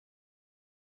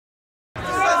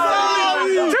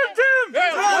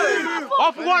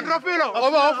Are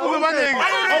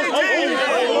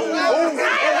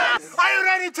you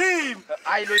ready, team?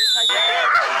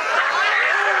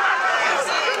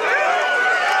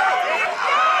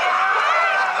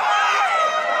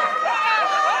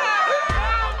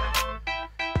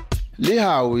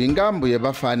 Lihawu inkambu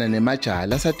yebafana nemajaha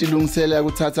lasatilungisela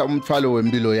ukuthatha umthwalo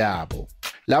wempilo yabo.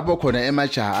 Lapho khona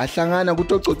emajaha ahlangana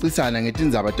kutococisana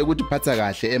ngetindzaba tekuthi phatha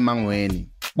kahle emangweni,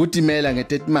 kutimela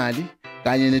ngetetimali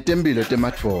kanye netempilo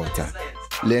temadvodza.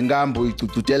 Le nkambu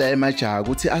icucutela emajaha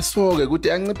ukuthi asoke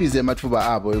ukuthi anciphise amathuba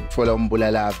abo ekuthola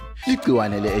umbulalavu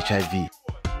ligciwane le-HIV.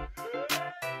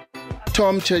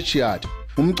 Tom Churchyard,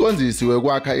 umcondzisi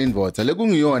wekwakha indvodza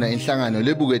lekungiyona inhlangano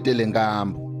lebukete le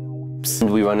nkambu.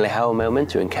 We run Lihawu Male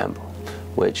Mentoring Camp,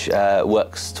 which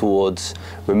works towards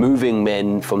removing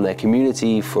men from their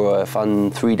community for a fun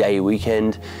 3-day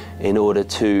weekend in order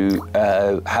to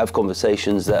have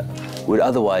conversations that would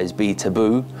otherwise be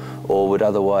taboo or would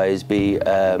otherwise be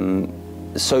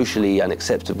socially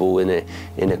unacceptable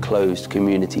in a closed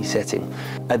community setting.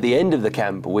 At the end of the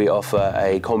camp, we offer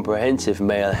a comprehensive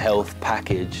male health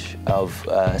package of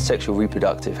sexual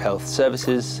reproductive health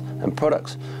services and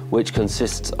products, which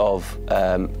consists of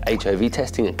HIV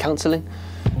testing and counselling,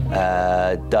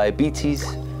 diabetes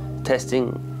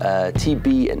testing,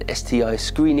 TB and STI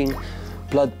screening,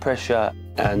 blood pressure,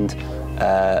 and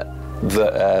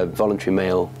voluntary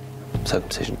male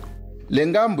circumcision. Le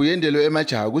nkambu yendelwe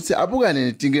emajaha ukuthi abukane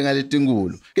netinkinga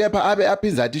letinkulu kepha abe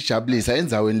aphinza atijabulisa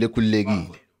endzaweni lekhululekile.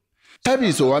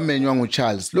 Thabiso wamenywa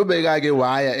nguCharles lobeka-ke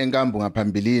waya enkambu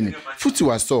ngaphambilini futhi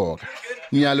wasoka.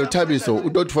 Nyalo Thabiso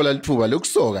utotfola lithuba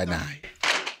lokusoka naye.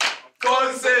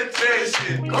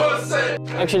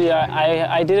 Actually,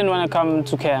 I didn't want to come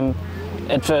to camp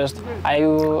at first.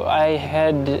 I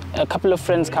had a couple of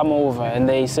friends come over and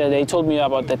they told me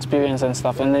about the experience and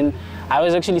stuff, and then I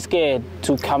was actually scared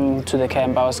to come to the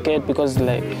camp. I was scared because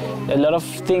like a lot of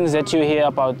things that you hear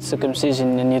about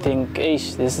circumcision and you think,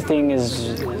 "Eish, this thing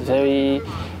is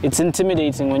it's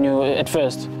intimidating when you at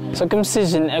first."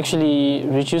 Circumcision actually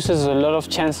reduces a lot of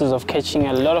chances of catching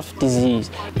a lot of disease,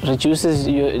 reduces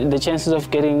the chances of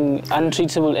getting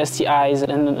untreatable STIs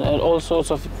and all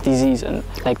sorts of disease and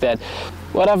like that.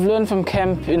 What I've learned from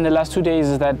camp in the last 2 days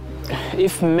is that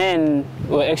if men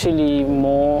were actually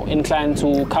more inclined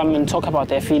to come and talk about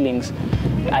their feelings,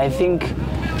 I think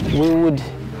we would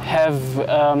have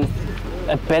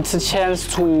a better chance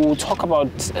to talk about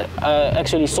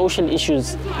actually social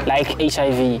issues like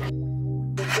HIV.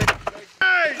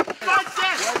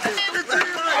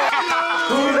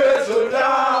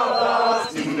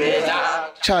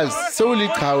 Charles,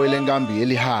 sewuliqhawe le nkambi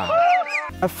yelihawu.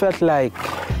 I felt like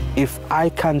if I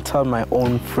can't tell my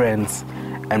own friends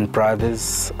and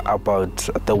brothers about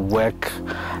the work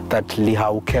that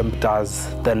Lihawu Camp does,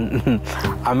 then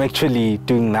I'm actually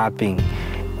doing nothing.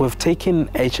 We've taken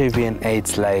HIV and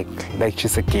AIDS like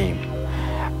just a game,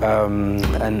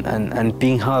 and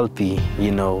being healthy,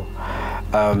 you know.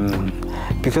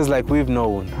 Because like we've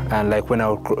known, and like when I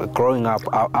was growing up,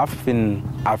 I've been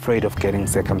afraid of getting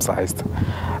circumcised.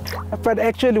 But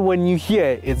actually when you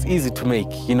hear, it's easy to make,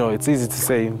 you know, it's easy to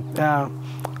say, yeah,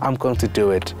 I'm going to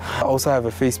do it. I also have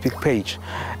a Facebook page.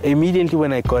 Immediately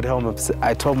when I got home,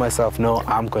 I told myself, no,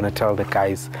 I'm going to tell the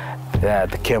guys that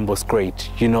the camp was great,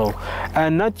 you know.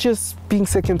 And not just being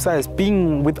circumcised,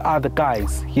 being with other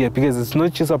guys here, because it's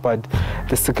not just about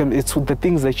the it's the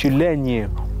things that you learn here.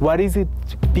 What is it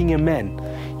being a man,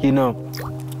 you know?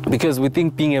 Because we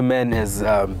think being a man is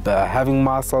having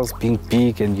muscles, being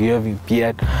big, and you have a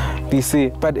beard, you see.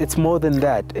 But it's more than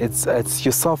that. It's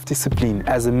your self-discipline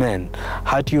as a man.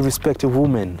 How do you respect a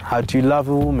woman? How do you love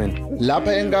a woman?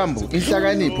 Lapha enkambu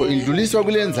inhlakanipho indluliswa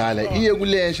kulenzala iye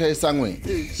kulensha esangweni.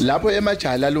 Lapho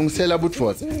emajaha alungisela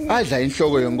butfotsa adla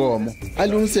inhloko yenkomo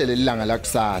alungisele ilanga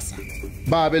lakusasa.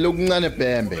 Babe lokuncane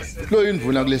bhembe lo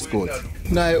indvuna kulesigodi.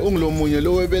 Naye ungilomunye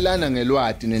lowebelana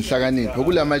ngelwadi nenhlakanipho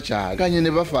kulamajaha kanye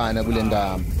nebafana kule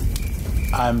nkambu.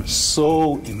 I'm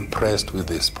so impressed with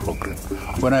this program.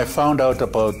 When I found out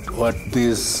about what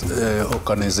this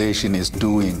organization is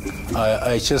doing,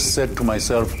 I just said to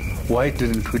myself, why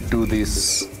didn't we do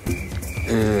this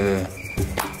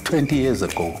 20 years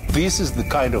ago? This is the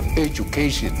kind of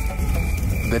education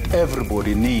that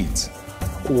everybody needs.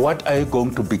 What are you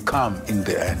going to become in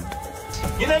the end?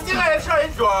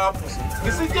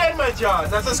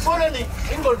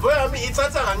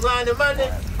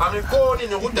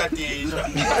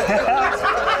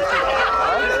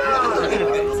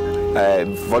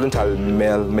 Voluntary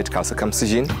male medical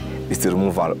circumcision is the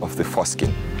removal of the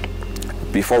foreskin.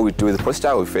 Before we do the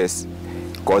procedure, we first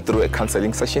go through a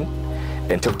counseling session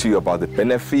and talk to you about the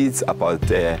benefits, about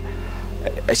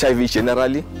HIV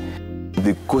generally.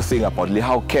 The good thing about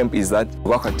Lihawu camp is that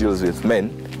Waka deals with men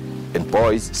and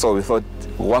boys, so we thought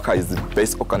Waka is the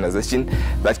best organization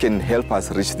that can help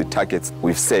us reach the targets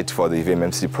we've set for the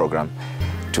VMMC program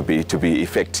to be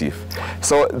effective.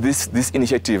 So this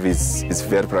initiative is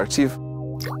very productive.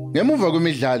 Ngemuva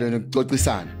kwemidlalo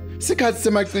nokuxoxisana, sikhathi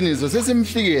semaqiniso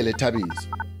sesimfikele Thabiso.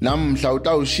 Namhla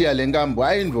utawushiya lenkambo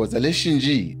ayindvodza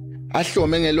leshinjile,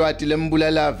 ahlome ngelwati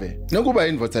lembulalave nokuba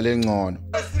indvodza lengcono.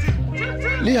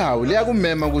 Lihawu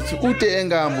liyakumema ukuthi ute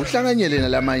enkambo uhlanganyele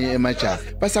nalamanye emajaha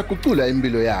basagucula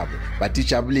impilo yabo,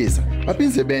 batijabulisa,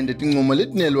 baphindze bende tinqumo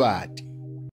letinelwati.